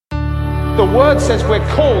The word says we're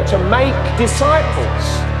called to make disciples.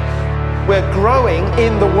 We're growing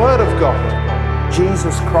in the word of God.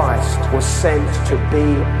 Jesus Christ was sent to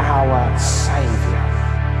be our Savior.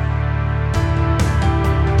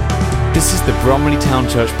 This is the Bromley Town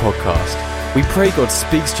Church podcast. We pray God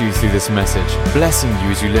speaks to you through this message, blessing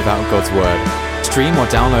you as you live out God's word. Stream or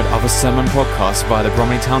download other sermon podcasts via the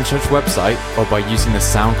Bromley Town Church website or by using the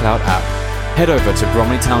SoundCloud app. Head over to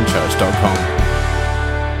bromleytownchurch.com.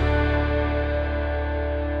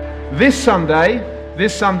 This Sunday,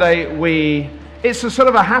 it's a sort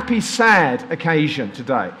of a happy, sad occasion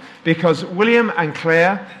today because William and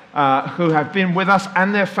Clare, who have been with us,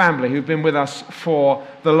 and their family, who've been with us for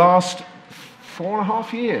the last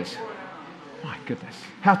 4.5 years. My goodness,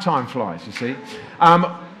 how time flies, you see.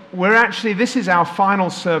 This is our final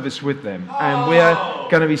service with them, and we're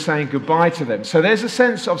going to be saying goodbye to them. So there's a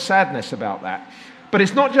sense of sadness about that. But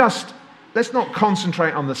it's not just, let's not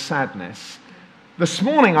concentrate on the sadness. This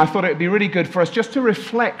morning, I thought it would be really good for us just to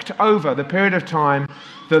reflect over the period of time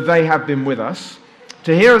that they have been with us,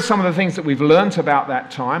 to hear some of the things that we've learnt about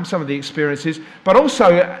that time, some of the experiences, but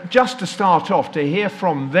also just to start off, to hear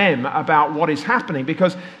from them about what is happening,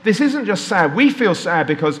 because this isn't just sad. We feel sad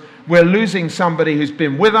because we're losing somebody who's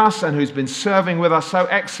been with us and who's been serving with us so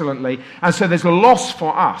excellently, and so there's a loss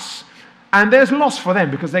for us, and there's loss for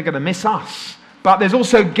them because they're going to miss us. But there's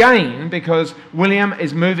also gain because William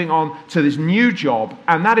is moving on to this new job,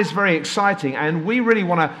 and that is very exciting. And we really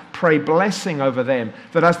want to pray blessing over them,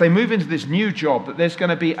 that as they move into this new job, that there's going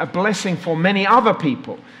to be a blessing for many other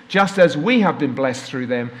people, just as we have been blessed through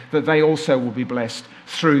them, that they also will be blessed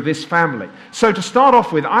through this family. So to start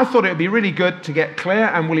off with, I thought it would be really good to get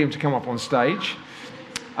Claire and William to come up on stage.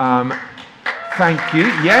 Thank you.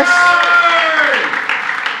 Yes.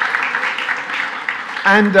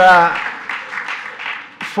 And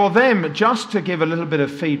for them, just to give a little bit of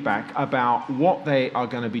feedback about what they are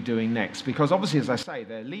going to be doing next, because obviously, as I say,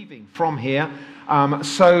 they're leaving from here.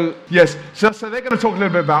 So they're going to talk a little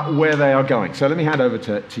bit about where they are going. So let me hand over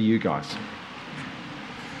to you guys.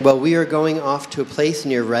 Well, we are going off to a place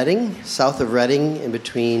near Reading, south of Reading, in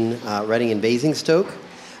between Reading and Basingstoke.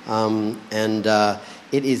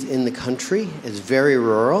 It is in the country. It's very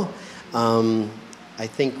rural. I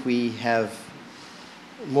think we have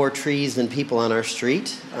more trees than people on our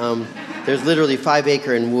street. There's literally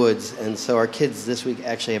 5-acre in woods, and so our kids this week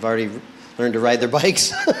actually have already learned to ride their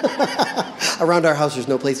bikes. Around our house, there's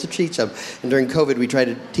no place to teach them. And during COVID, we tried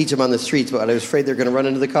to teach them on the streets, but I was afraid they're going to run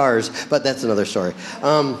into the cars. But that's another story.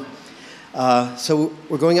 So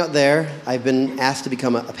we're going out there. I've been asked to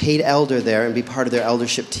become a paid elder there and be part of their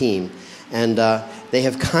eldership team. And they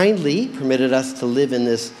have kindly permitted us to live in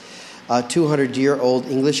this 200-year-old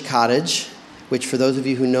English cottage, which for those of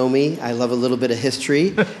you who know me, I love a little bit of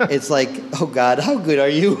history. It's like, oh God, how good are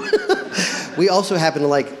you? We also happen to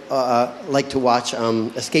like to watch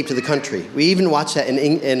Escape to the Country. We even watch that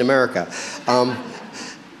in America.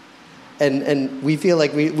 And we feel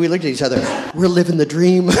like we looked at each other, we're living the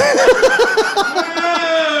dream.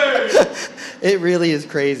 It really is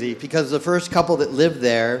crazy, because the first couple that lived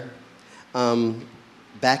there,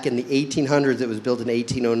 back in the 1800s, it was built in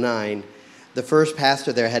 1809, the first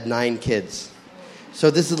pastor there had 9 kids. So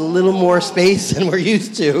this is a little more space than we're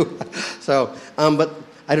used to. So, but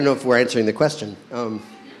I don't know if we're answering the question.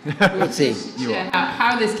 Let's see.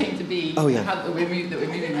 How this came to be. Oh yeah. How that we're moving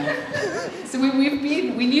there. So we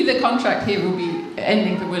knew the contract here will be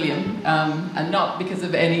ending for William, and not because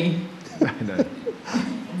of any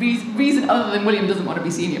reason other than William doesn't want to be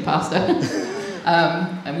senior pastor,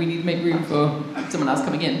 and we need to make room for someone else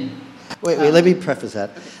coming in. Wait. Let me preface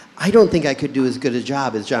that. I don't think I could do as good a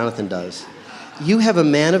job as Jonathan does. You have a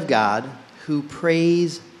man of God who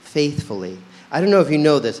prays faithfully. I don't know if you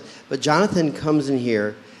know this, but Jonathan comes in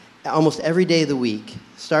here almost every day of the week,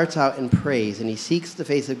 starts out and prays, and he seeks the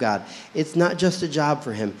face of God. It's not just a job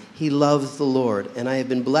for him. He loves the Lord, and I have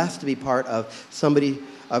been blessed to be part of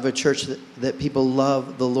a church that people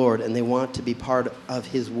love the Lord, and they want to be part of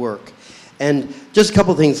his work. And just a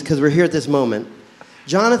couple things, because we're here at this moment.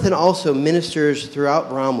 Jonathan also ministers throughout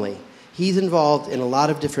Bromley. He's involved in a lot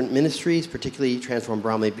of different ministries, particularly Transform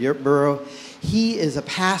Bromley Borough. He is a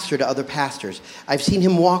pastor to other pastors. I've seen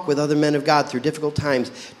him walk with other men of God through difficult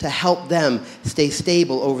times to help them stay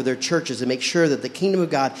stable over their churches and make sure that the kingdom of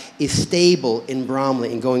God is stable in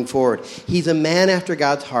Bromley and going forward. He's a man after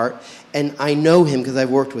God's heart, and I know him because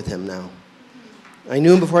I've worked with him now. I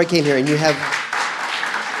knew him before I came here, and you have...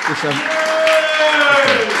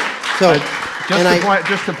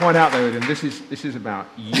 Just to point out, though, William, this is about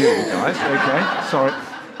you guys, okay? Sorry.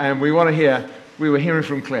 And we want to hear, we were hearing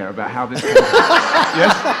from Clare about how this...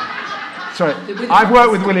 Yes? Sorry, I've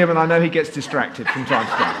worked with William and I know he gets distracted from time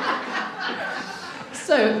to time.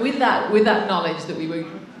 So with that knowledge that we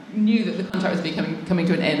knew that the contract was coming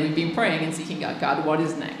to an end, we've been praying and seeking God, what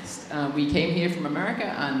is next? We came here from America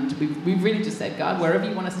and we really just said, God, wherever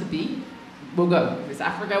you want us to be, we'll go. If it's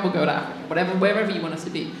Africa, we'll go to Africa. Wherever you want us to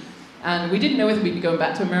be. And we didn't know whether we'd be going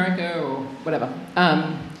back to America or whatever.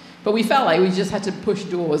 But we felt like we just had to push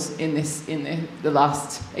doors in the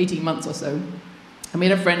last 18 months or so. I made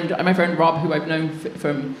my friend Rob, who I've known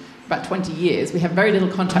from about 20 years. We have very little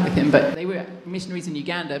contact with him, but they were missionaries in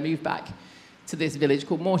Uganda, moved back to this village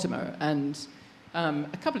called Mortimer. And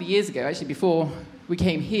a couple of years ago, actually, before we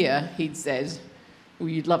came here, he'd said, well,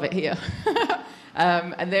 you'd love it here.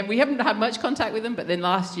 And then we haven't had much contact with them, but then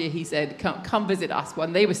last year he said, come visit us.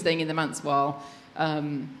 When they were staying in the manse while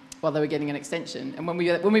they were getting an extension. And when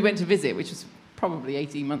we went to visit, which was probably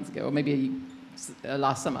 18 months ago, or maybe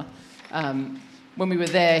last summer, when we were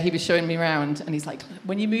there, he was showing me around, and he's like,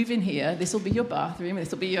 when you move in here, this will be your bathroom,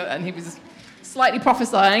 this will be your... And he was slightly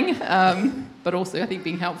prophesying, but also, I think,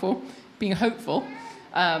 being hopeful.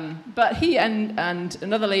 But he and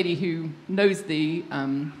another lady who knows the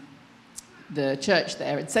church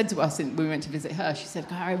there had said to us when we went to visit her, she said,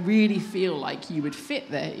 God, I really feel like you would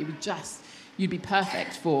fit there. You'd be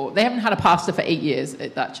perfect for... They haven't had a pastor for 8 years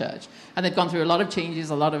at that church, and they've gone through a lot of changes,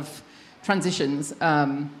 a lot of transitions,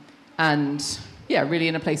 and... yeah, really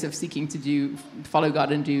in a place of seeking to follow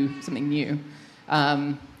God and do something new.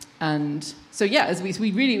 And so, yeah, as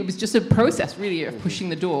we really, it was just a process, really, of pushing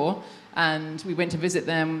the door. And we went to visit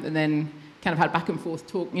them and then kind of had back and forth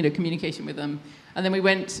talk, communication with them. And then you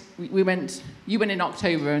went in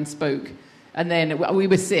October and spoke. And then we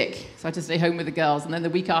were sick, so I had to stay home with the girls. And then the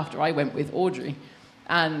week after, I went with Audrey.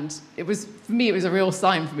 And for me, it was a real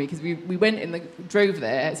sign for me, because we drove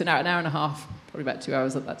there. It's an hour and a half, probably about 2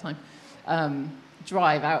 hours at that time.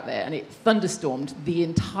 Drive out there, and it thunderstormed the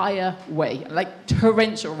entire way, like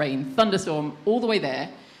torrential rain, thunderstorm all the way there.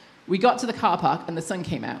 We got to the car park and the sun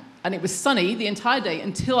came out, and it was sunny the entire day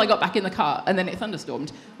until I got back in the car, and then it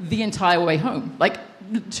thunderstormed the entire way home.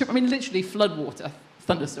 Literally floodwater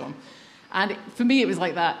thunderstorm. And for me, it was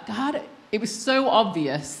like that. God, it was so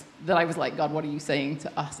obvious that I was like, God, what are you saying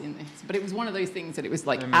to us in this? But it was one of those things that it was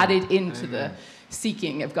like added into the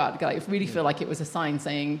seeking of God. I really feel like it was a sign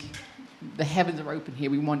saying, the heavens are open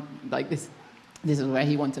here. We want, this is where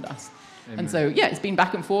he wanted us. Amen. And so, yeah, it's been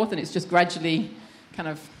back and forth, and it's just gradually kind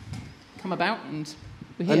of come about, and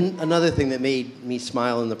we're here. Another thing that made me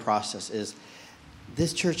smile in the process is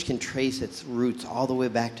this church can trace its roots all the way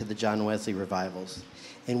back to the John Wesley revivals.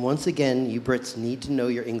 And once again, you Brits need to know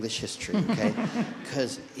your English history, okay?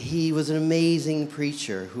 Because he was an amazing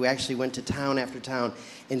preacher who actually went to town after town.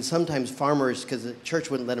 And sometimes farmers, because the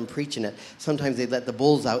church wouldn't let him preach in it, sometimes they'd let the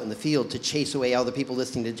bulls out in the field to chase away all the people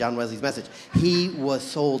listening to John Wesley's message. He was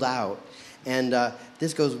sold out. And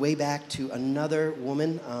this goes way back to another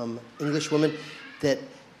woman, English woman, that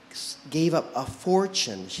gave up a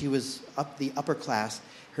fortune. She was the upper class.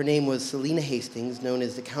 Her name was Selina Hastings, known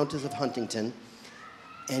as the Countess of Huntington.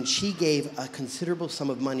 And she gave a considerable sum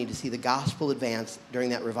of money to see the gospel advance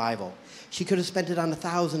during that revival. She could have spent it on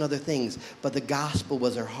 1,000 other things, but the gospel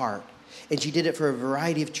was her heart. And she did it for a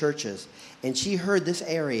variety of churches. And she heard this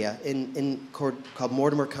area called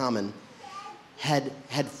Mortimer Common had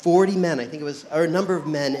 40 men, I think it was, or a number of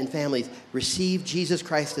men and families, received Jesus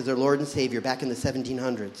Christ as their Lord and Savior back in the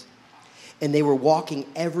 1700s. And they were walking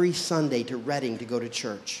every Sunday to Reading to go to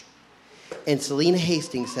church. And Selina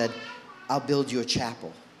Hastings said, I'll build you a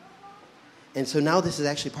chapel. And so now this is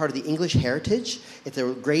actually part of the English heritage. It's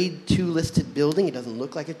a grade 2 listed building. It doesn't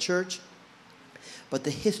look like a church. But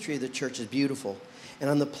the history of the church is beautiful. And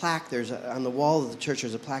on the plaque, on the wall of the church,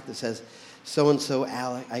 there's a plaque that says, so-and-so,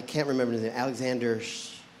 I can't remember his name, Alexander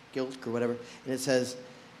Gilk or whatever. And it says,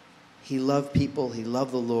 he loved people, he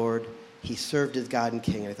loved the Lord, he served as God and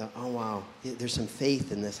King. And I thought, oh, wow, there's some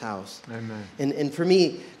faith in this house. Amen. And for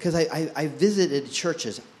me, because I visited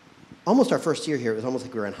churches, almost our first year here, it was almost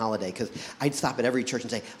like we were on holiday, because I'd stop at every church and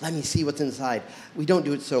say, let me see what's inside. We don't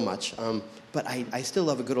do it so much, but I still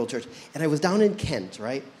love a good old church. And I was down in Kent,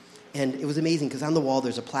 right? And it was amazing, because on the wall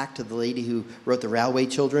there's a plaque to the lady who wrote the Railway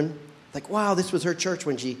Children. Like, wow, this was her church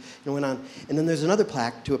when she went on. And then there's another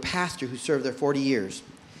plaque to a pastor who served there 40 years.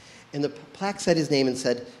 And the plaque said his name and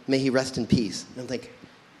said, may he rest in peace. And I'm like,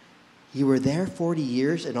 you were there 40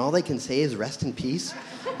 years and all they can say is rest in peace?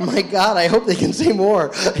 My God, I hope they can say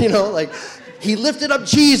more. He lifted up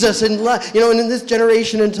Jesus and in this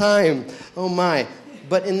generation and time. Oh my.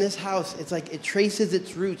 But in this house, it's like it traces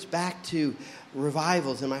its roots back to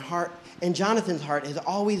revivals. And my heart, and Jonathan's heart, has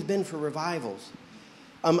always been for revivals.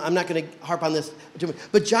 I'm not going to harp on this too much,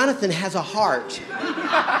 but Jonathan has a heart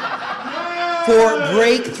for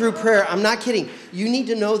breakthrough prayer. I'm not kidding. You need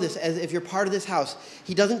to know this as if you're part of this house.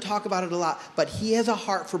 He doesn't talk about it a lot, but he has a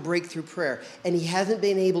heart for breakthrough prayer, and he hasn't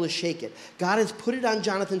been able to shake it. God has put it on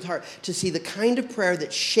Jonathan's heart to see the kind of prayer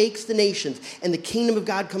that shakes the nations, and the kingdom of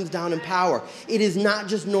God comes down in power. It is not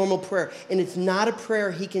just normal prayer, and it's not a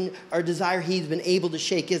prayer he can or desire he's been able to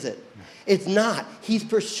shake, is it? It's not. He's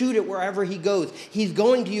pursued it wherever he goes. He's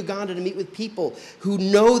going to Uganda to meet with people who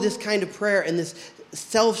know this kind of prayer and this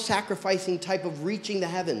self-sacrificing type of reaching the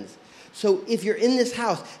heavens. So if you're in this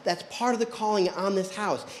house, that's part of the calling on this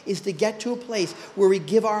house, is to get to a place where we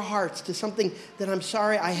give our hearts to something that I'm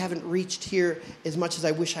sorry I haven't reached here as much as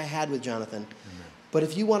I wish I had with Jonathan. Amen. But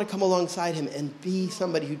if you want to come alongside him and be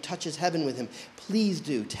somebody who touches heaven with him, please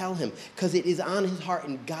do. Tell him, because it is on his heart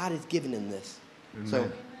and God has given him this. Amen.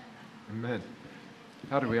 So, Amen.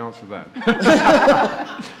 How do we answer that?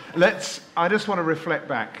 I just want to reflect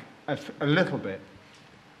back a little bit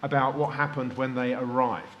about what happened when they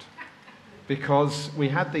arrived. Because we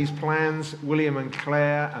had these plans, William and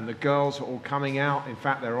Clare and the girls are all coming out. In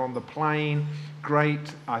fact, they're on the plane.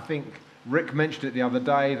 Great. I think Rick mentioned it the other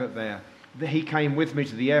day that he came with me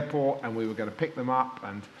to the airport and we were going to pick them up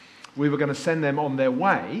and we were going to send them on their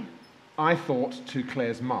way, I thought, to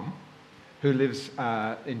Clare's mum, who lives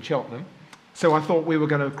in Cheltenham. So I thought we were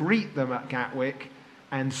going to greet them at Gatwick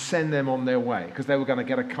and send them on their way because they were going to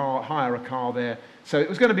get hire a car there. So it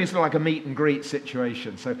was going to be sort of like a meet and greet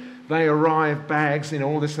situation. So they arrived, bags,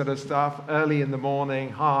 all this sort of stuff, early in the morning,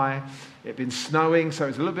 high. It'd been snowing, so it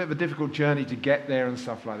was a little bit of a difficult journey to get there and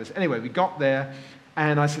stuff like this. Anyway, we got there,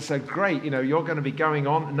 and I said, so great, you're going to be going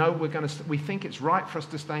on. No, we think it's right for us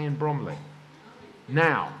to stay in Bromley.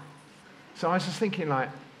 Now. So I was just thinking, I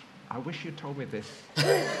wish you'd told me this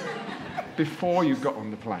before you got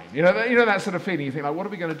on the plane. You know that sort of feeling. You think, what are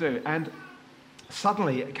we going to do? And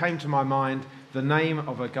suddenly it came to my mind the name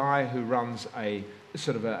of a guy who runs a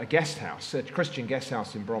sort of a guest house, a Christian guest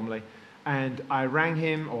house in Bromley. And I rang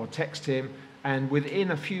him or texted him, and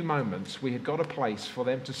within a few moments we had got a place for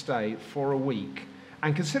them to stay for a week.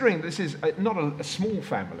 And considering this is not a small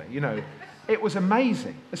family, it was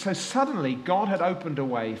amazing. So suddenly God had opened a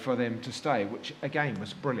way for them to stay, which again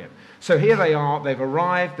was brilliant. So here they are, they've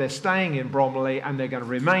arrived, they're staying in Bromley and they're going to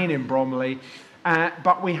remain in Bromley.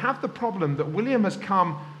 But we have the problem that William has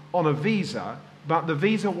come on a visa, but the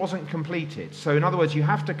visa wasn't completed. So in other words, you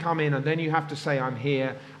have to come in and then you have to say I'm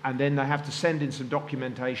here, and then they have to send in some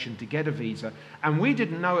documentation to get a visa. And we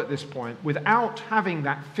didn't know at this point, without having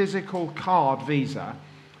that physical card visa,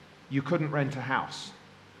 you couldn't rent a house.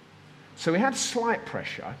 So we had slight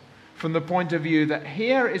pressure from the point of view that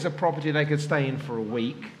here is a property they could stay in for a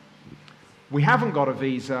week. We haven't got a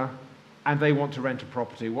visa and they want to rent a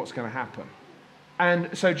property. What's going to happen?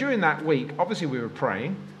 And so during that week, obviously we were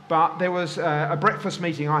praying, but there was a breakfast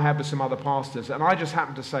meeting I had with some other pastors, and I just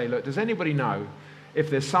happened to say, look, does anybody know if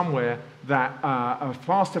there's somewhere that a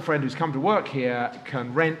pastor friend who's come to work here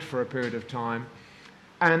can rent for a period of time?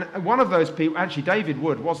 And one of those people, actually David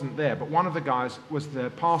Wood wasn't there, but one of the guys was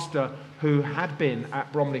the pastor who had been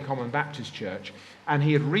at Bromley Common Baptist Church, and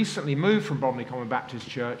he had recently moved from Bromley Common Baptist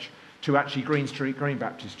Church to actually Green Street Green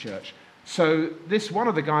Baptist Church. So one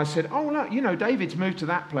of the guys said, oh, look, David's moved to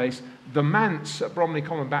that place. The manse at Bromley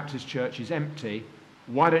Common Baptist Church is empty.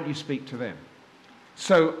 Why don't you speak to them?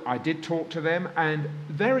 So I did talk to them, and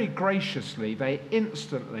very graciously, they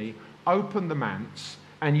instantly opened the manse,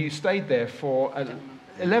 and you stayed there for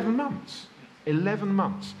 11 months. 11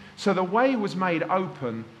 months. So the way was made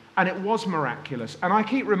open, and it was miraculous. And I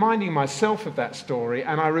keep reminding myself of that story,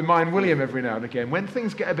 and I remind William every now and again. When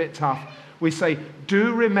things get a bit tough, we say,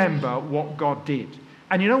 do remember what God did.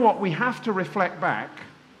 And you know what? We have to reflect back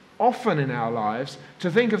often in our lives to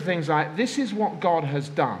think of things like, this is what God has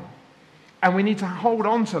done. And we need to hold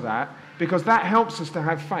on to that, because that helps us to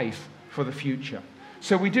have faith for the future.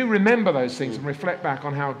 So we do remember those things and reflect back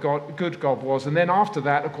on how good God was. And then after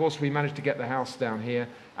that, of course, we managed to get the house down here,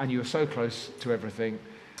 and you were so close to everything.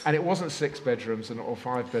 And it wasn't 6 bedrooms or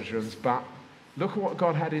 5 bedrooms, but look at what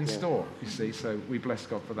God had in store, you see. So we bless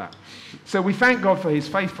God for that. So we thank God for his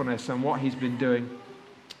faithfulness and what he's been doing.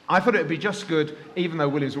 I thought it would be just good, even though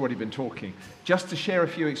William's already been talking, just to share a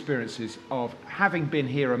few experiences of having been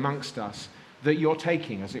here amongst us that you're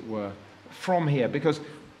taking, as it were, from here. Because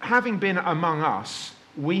having been among us,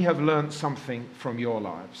 we have learned something from your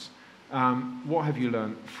lives. What have you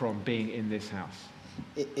learned from being in this house?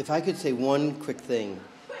 If I could say one quick thing.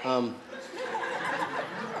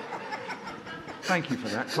 Thank you for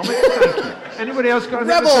that comment. Thank you. Anybody else got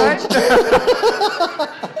anything to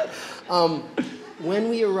say? When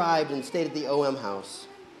we arrived and stayed at the OM house,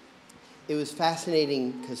 it was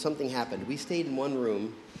fascinating because something happened. We stayed in one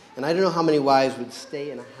room, and I don't know how many wives would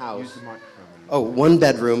stay in a house. Use the microphone. Oh, one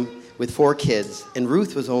bedroom with 4 kids, and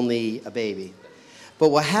Ruth was only a baby. But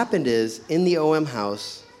what happened is, in the OM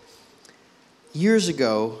house, years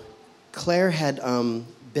ago, Claire had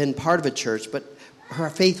been part of a church, but her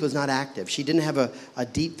faith was not active. She didn't have a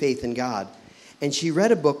deep faith in God. And she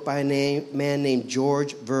read a book by a man named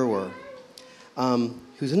George Verwer,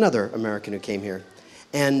 who's another American who came here.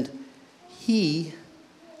 And he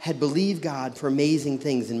had believed God for amazing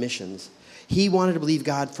things in missions. He wanted to believe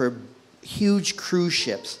God for huge cruise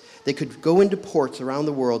ships that could go into ports around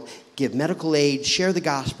the world, give medical aid, share the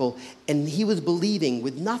gospel, and he was believing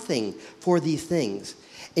with nothing for these things.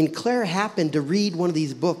 And Claire happened to read one of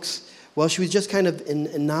these books while she was just kind of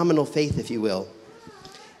in nominal faith, if you will.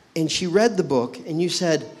 And she read the book, and you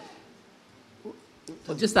said...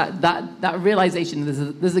 Well, just that realization,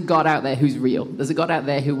 there's a God out there who's real. There's a God out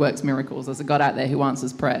there who works miracles. There's a God out there who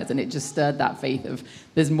answers prayers. And it just stirred that faith of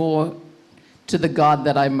there's more to the God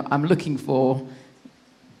that I'm looking for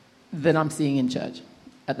than I'm seeing in church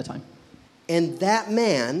at the time. And that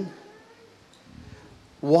man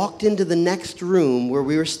walked into the next room where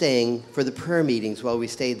we were staying for the prayer meetings while we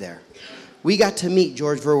stayed there. We got to meet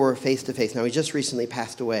George Verwer face to face. Now, he just recently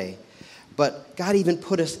passed away. But God even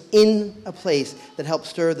put us in a place that helped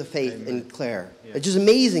stir the faith in Clare. Yeah. It's just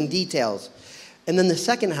amazing details. And then the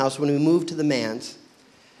second house, when we moved to the Manse,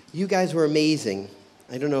 you guys were amazing.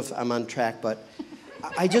 I don't know if I'm on track, but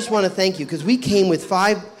I just want to thank you, because we came with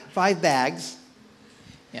five bags.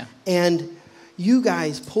 Yeah. And you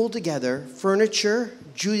guys pulled together furniture.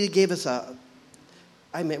 Julia gave us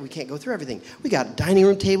we can't go through everything. We got a dining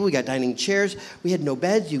room table. We got dining chairs. We had no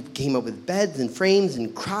beds. You came up with beds and frames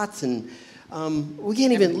and cots, and we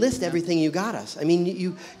can't even list everything you got us. I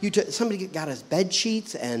mean, somebody got us bed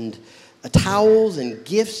sheets and towels and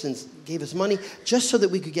gifts and gave us money just so that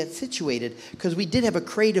we could get situated, because we did have a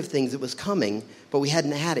crate of things that was coming, but we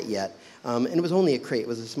hadn't had it yet. And it was only a crate. It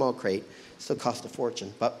was a small crate. Still cost a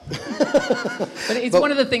fortune, but... But it's one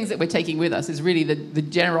of the things that we're taking with us is really the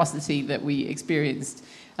generosity that we experienced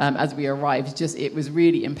as we arrived. Just, it was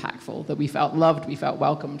really impactful, that we felt loved, we felt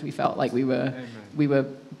welcomed, we felt like we were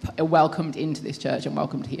welcomed into this church and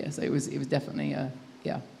welcomed here. So it was definitely a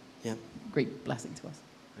great blessing to us.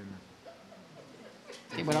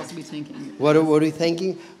 Okay, what else are we thinking? What are we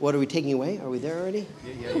thinking? What are we taking away? Are we there already?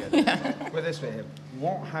 Yeah. Well, this way here.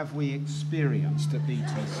 What have we experienced at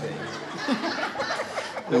BTC?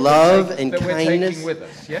 Love and that kindness. We're taking with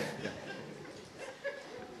us, yeah?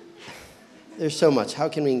 There's so much. How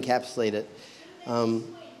can we encapsulate it?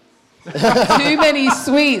 Too many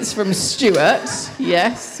sweets from Stuart.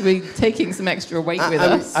 Yes, we're taking some extra weight with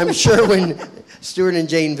us. I'm sure when Stuart and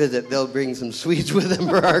Jane visit, they'll bring some sweets with them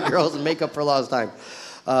for our girls and make up for lost time.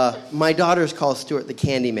 My daughters call Stuart the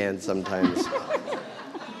candy man sometimes.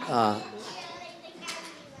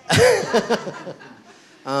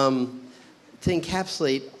 To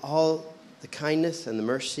encapsulate all the kindness and the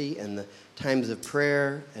mercy and the times of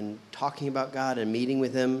prayer and talking about God and meeting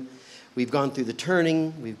with Him. We've gone through the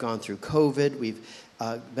turning. We've gone through COVID. We've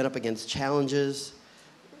been up against challenges.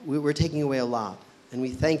 We're taking away a lot. And we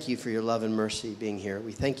thank you for your love and mercy being here.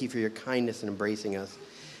 We thank you for your kindness and embracing us.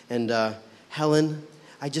 And Helen,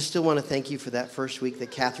 I just still want to thank you for that first week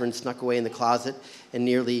that Catherine snuck away in the closet and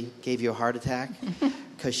nearly gave you a heart attack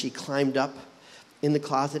because she climbed up in the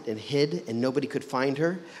closet and hid, and nobody could find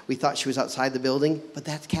her. We thought she was outside the building, but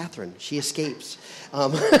that's Catherine. She escapes.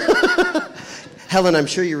 Helen, I'm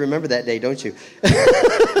sure you remember that day, don't you?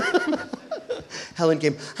 Helen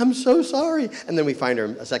came, I'm so sorry. And then we find her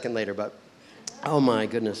a second later, but oh my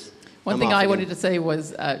goodness. One thing I wanted to say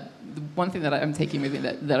was, the one thing that I'm taking with me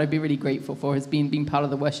that I'd be really grateful for has been being part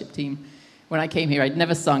of the worship team. When I came here, I'd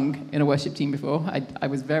never sung in a worship team before. I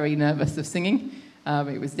was very nervous of singing.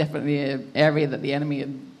 It was definitely an area that the enemy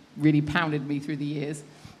had really pounded me through the years.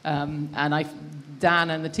 And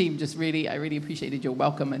Dan and the team I really appreciated your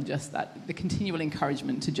welcome and just the continual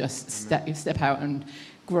encouragement to just step out and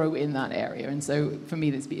grow in that area. And so for me,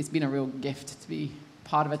 it's been a real gift to be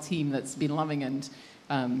part of a team that's been loving and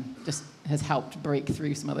just has helped break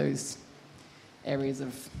through some of those areas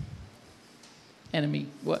of enemy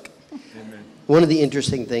work. Amen. One of the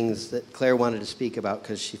interesting things that Claire wanted to speak about,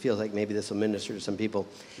 because she feels like maybe this will minister to some people,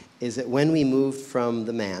 is that when we moved from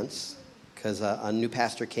the Manse, because a new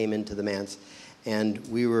pastor came into the Manse, and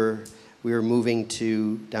we were moving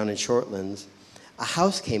down in Shortlands, a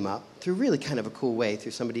house came up through really kind of a cool way,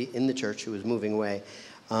 through somebody in the church who was moving away.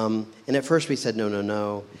 And at first we said,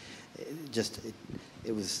 no.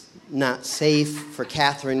 It was not safe for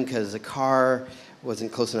Catherine because the car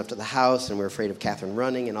wasn't close enough to the house, and we were afraid of Catherine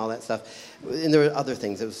running and all that stuff. And there were other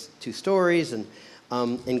things. It was 2 stories, and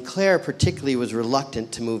Claire particularly was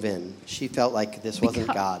reluctant to move in. She felt like this wasn't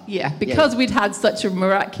God. Because we'd had such a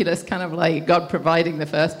miraculous kind of like God providing the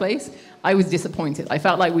first place, I was disappointed. I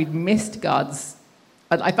felt like we'd missed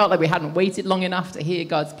I felt like we hadn't waited long enough to hear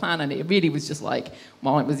God's plan, and it really was just like,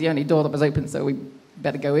 well, it was the only door that was open, so we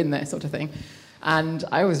better go in there sort of thing. And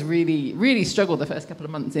I was really, really struggled the first couple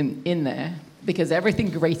of months in there because everything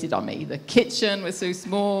grated on me. The kitchen was so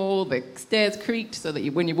small, the stairs creaked so that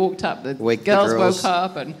when you walked up, the girls woke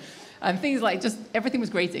up, and things like just everything was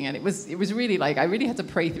grating. And it was really like I really had to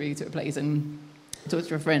pray through to a place and talk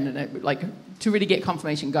to a friend and to really get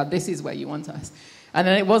confirmation, God, this is where you want us. And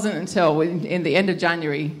then it wasn't until in the end of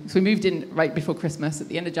January, so we moved in right before Christmas. At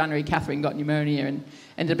the end of January, Catherine got pneumonia and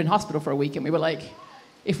ended up in hospital for a week, and we were like,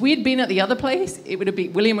 if we had been at the other place,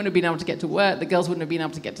 William wouldn't have been able to get to work, the girls wouldn't have been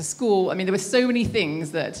able to get to school. I mean, there were so many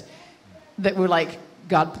things that were like,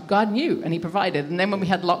 God knew, and he provided. And then when we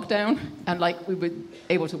had lockdown, and like we were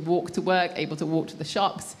able to walk to work, able to walk to the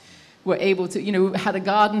shops, were able to, had a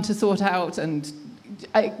garden to sort out, and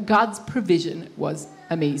God's provision was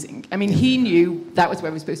amazing. I mean, he knew that was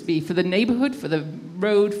where we were supposed to be, for the neighborhood, for the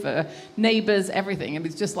road, for neighbors, everything. It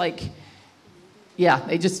was just like,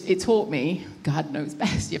 it taught me God knows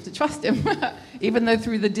best. You have to trust him, even though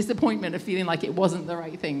through the disappointment of feeling like it wasn't the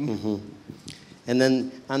right thing. Mm-hmm. And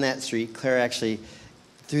then on that street, Claire actually,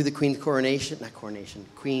 through the Queen's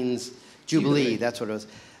Queen's Jubilee, that's what it was,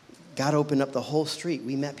 God opened up the whole street.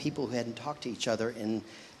 We met people who hadn't talked to each other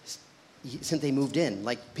since they moved in.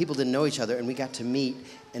 Like, people didn't know each other, and we got to meet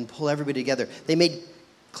and pull everybody together. They made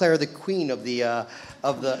Claire the queen of the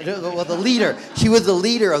leader. She was the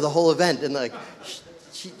leader of the whole event, and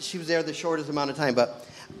she was there the shortest amount of time. But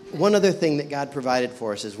one other thing that God provided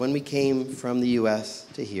for us is when we came from the U.S.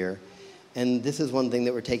 to here, and this is one thing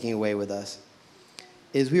that we're taking away with us,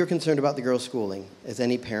 is we were concerned about the girls' schooling, as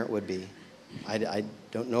any parent would be. I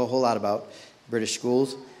don't know a whole lot about British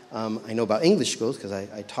schools. I know about English schools because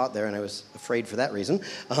I taught there, and I was afraid for that reason.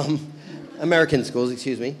 American schools,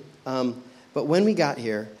 excuse me. But when we got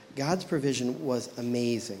here, God's provision was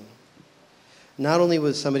amazing. Not only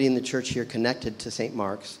was somebody in the church here connected to St.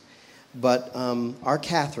 Mark's, but our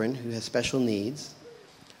Catherine, who has special needs,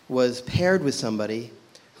 was paired with somebody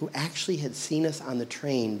who actually had seen us on the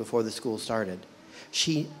train before the school started.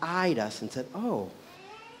 She eyed us and said, oh.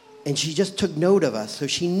 And she just took note of us, so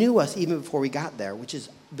she knew us even before we got there, which is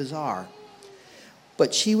bizarre.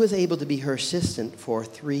 But she was able to be her assistant for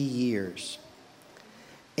 3 years.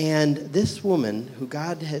 And this woman, who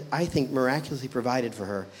God had, I think, miraculously provided for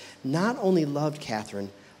her, not only loved Catherine,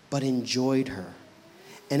 but enjoyed her.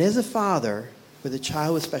 And as a father with a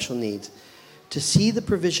child with special needs, to see the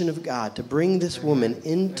provision of God, to bring this woman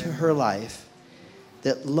into her life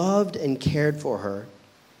that loved and cared for her,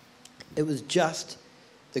 it was just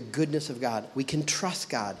the goodness of God. We can trust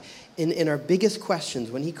God. In our biggest questions,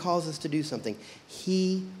 when he calls us to do something,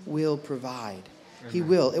 he will provide. Amen. He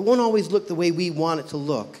will. It won't always look the way we want it to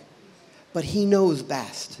look, but he knows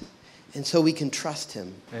best. And so we can trust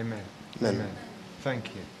him. Amen. Amen. Amen.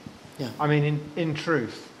 Thank you. Yeah. I mean, in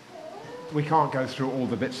truth, we can't go through all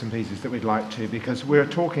the bits and pieces that we'd like to, because we're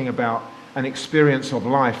talking about an experience of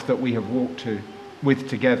life that we have walked with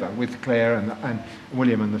together, with Clare and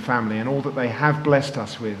William and the family, and all that they have blessed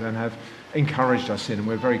us with and have encouraged us in, and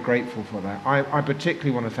we're very grateful for that. I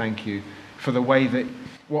particularly want to thank you for the way that,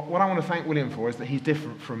 what I want to thank William for is that he's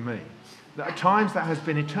different from me. That at times that has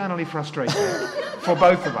been eternally frustrating for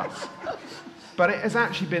both of us. But it has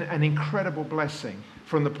actually been an incredible blessing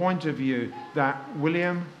from the point of view that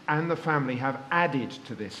William and the family have added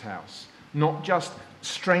to this house. Not just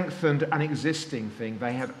strengthened an existing thing,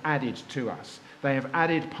 they have added to us. They have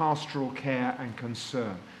added pastoral care and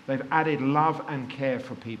concern. They've added love and care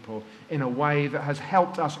for people in a way that has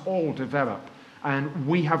helped us all develop, and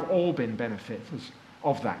we have all been benefitors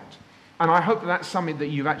of that. And I hope that that's something that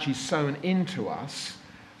you've actually sown into us,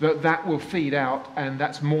 that will feed out, and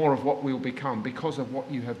that's more of what we'll become because of what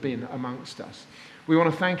you have been amongst us. We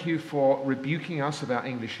want to thank you for rebuking us about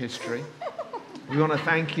English history. We want to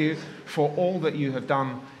thank you for all that you have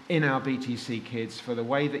done in our BTC Kids, for the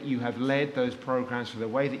way that you have led those programs, for the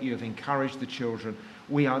way that you have encouraged the children.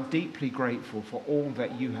 We are deeply grateful for all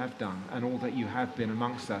that you have done and all that you have been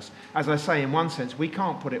amongst us. As I say, in one sense, we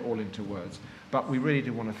can't put it all into words, but we really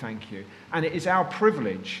do want to thank you. And it is our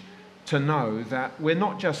privilege to know that we're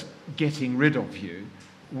not just getting rid of you,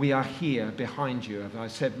 we are here behind you, as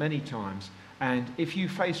I've said many times. And if you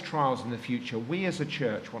face trials in the future, we as a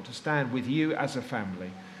church want to stand with you as a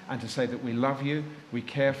family and to say that we love you, we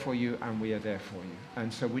care for you, and we are there for you.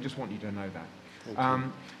 And so we just want you to know that.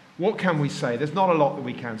 What can we say? There's not a lot that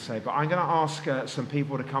we can say, but I'm going to ask some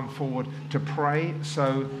people to come forward to pray.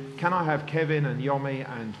 So can I have Kevin and Yomi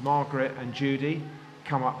and Margaret and Judy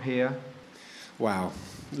come up here? Wow.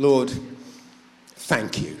 Lord,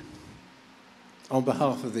 thank you. On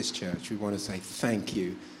behalf of this church, we want to say thank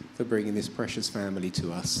you for bringing this precious family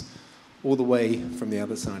to us, all the way from the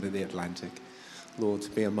other side of the Atlantic. Lord,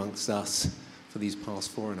 to be amongst us for these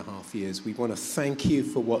past 4.5 years. We want to thank you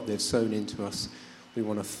for what they've sown into us. We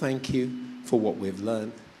want to thank you for what we've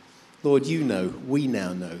learned. Lord, you know, we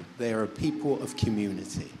now know, they are a people of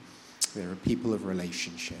community. They are a people of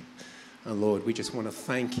relationship. And Lord, we just want to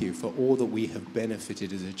thank you for all that we have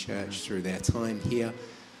benefited as a church through their time here.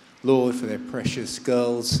 Lord, for their precious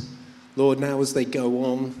girls. Lord, now as they go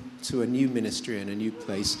on to a new ministry and a new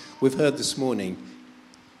place, we've heard this morning,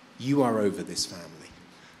 you are over this family.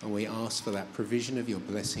 And we ask for that provision of your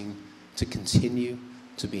blessing to continue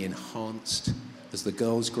to be enhanced as the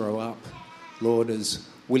girls grow up. Lord, as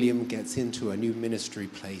William gets into a new ministry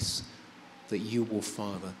place, that you will,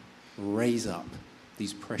 Father, raise up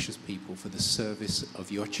these precious people for the service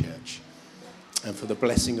of your church and for the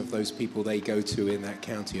blessing of those people they go to in that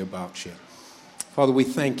county of Berkshire. Father, we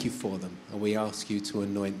thank you for them, and we ask you to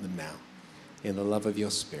anoint them now in the love of your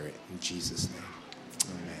Spirit. In Jesus' name,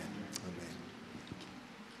 amen. Amen.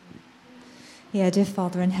 Yeah, dear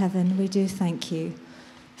Father in heaven, we do thank you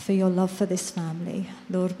for your love for this family,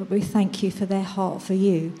 Lord, but we thank you for their heart for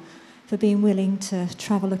you, for being willing to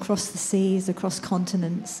travel across the seas, across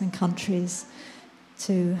continents and countries,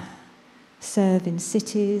 to serve in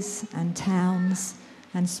cities and towns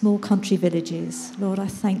and small country villages. Lord, I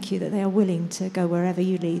thank you that they are willing to go wherever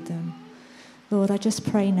you lead them. Lord, I just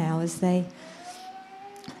pray now as they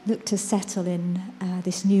look to settle in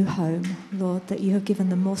this new home, Lord, that you have given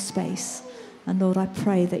them more space. And Lord, I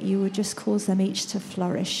pray that you would just cause them each to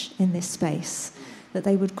flourish in this space, that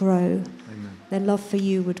they would grow. Amen. Their love for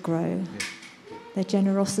you would grow. Yeah. Their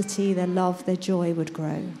generosity, their love, their joy would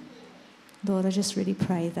grow. Lord, I just really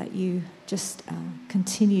pray that you just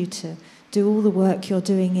continue to do all the work you're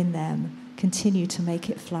doing in them, continue to make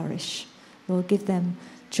it flourish. Lord, give them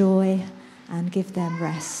joy and give them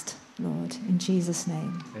rest, Lord, in Jesus'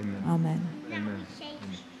 name. Amen. Amen. Amen.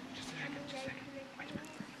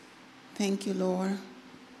 Thank you, Lord,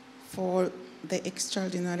 for the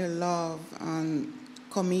extraordinary love and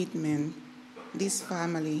commitment this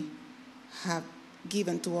family have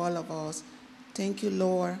given to all of us. Thank you,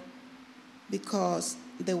 Lord, because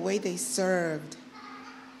the way they served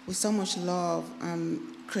with so much love and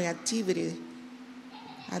creativity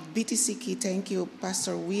at BTCK. Thank you,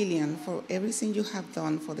 Pastor William, for everything you have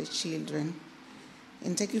done for the children.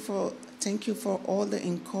 And thank you for all the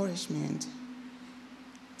encouragement.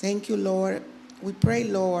 Thank you, Lord. We pray,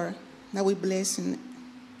 Lord, that we bless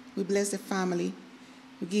the family.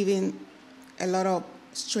 We give in a lot of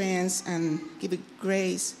strength and give it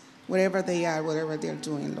grace wherever they are, whatever they're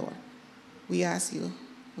doing, Lord. We ask you,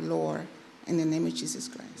 Lord, in the name of Jesus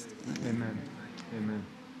Christ. Amen. Amen. Amen.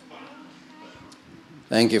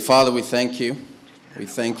 Thank you, Father. We thank you. We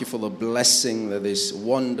thank you for the blessing that this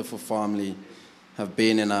wonderful family have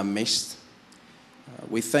been in our midst.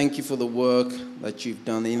 We thank you for the work that you've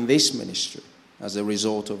done in this ministry as a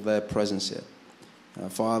result of their presence here.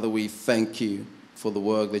 Father, we thank you for the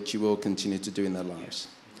work that you will continue to do in their lives.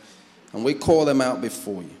 And we call them out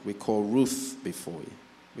before you. We call Ruth before you.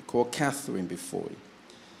 We call Catherine before you.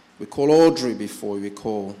 We call Audrey before you. We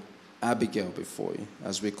call Abigail before you,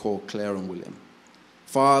 as we call Clare and William.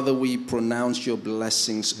 Father, we pronounce your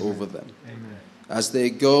blessings over them. Amen. As they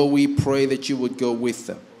go, we pray that you would go with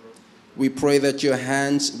them. We pray that your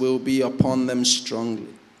hands will be upon them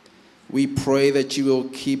strongly. We pray that you will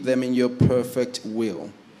keep them in your perfect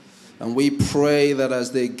will. And we pray that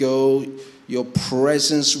as they go, your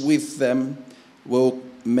presence with them will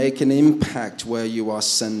make an impact where you are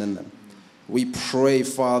sending them. We pray,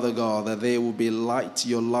 Father God, that there will be light.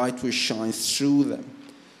 Your light will shine through them.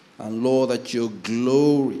 And Lord, that your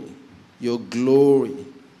glory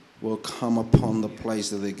will come upon the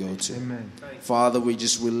place that they go to. Amen. Father, we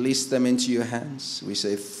just release them into your hands. We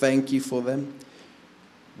say thank you for them.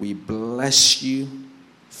 We bless you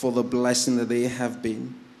for the blessing that they have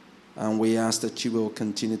been. And we ask that you will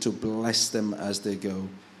continue to bless them as they go.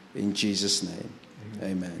 In Jesus' name,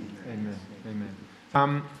 amen. Amen.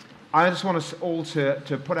 Amen. I just want us all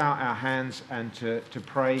to put out our hands and to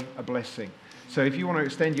pray a blessing. So if you want to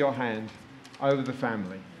extend your hand over the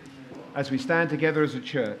family, as we stand together as a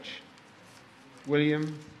church,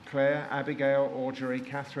 William, Clare, Abigail, Audrey,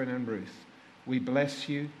 Catherine and Ruth, we bless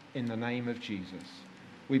you in the name of Jesus.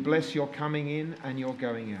 We bless your coming in and your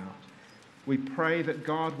going out. We pray that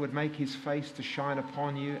God would make his face to shine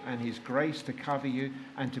upon you and his grace to cover you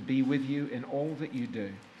and to be with you in all that you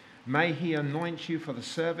do. May he anoint you for the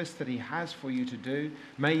service that he has for you to do.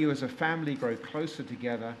 May you as a family grow closer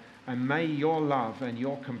together, and may your love and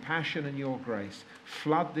your compassion and your grace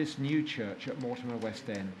flood this new church at Mortimer West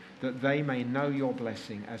End, that they may know your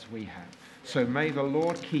blessing as we have. So may the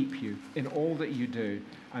Lord keep you in all that you do,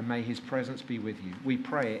 and may his presence be with you. We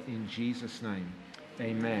pray it in Jesus' name.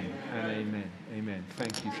 Amen and amen. Amen.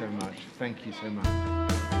 Thank you so much. Thank you so much.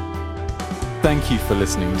 Thank you for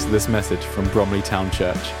listening to this message from Bromley Town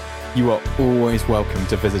Church. You are always welcome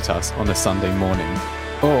to visit us on a Sunday morning,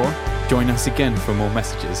 or join us again for more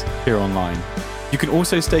messages here online. You can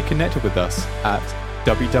also stay connected with us at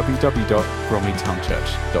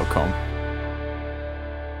www.bromleytownchurch.com.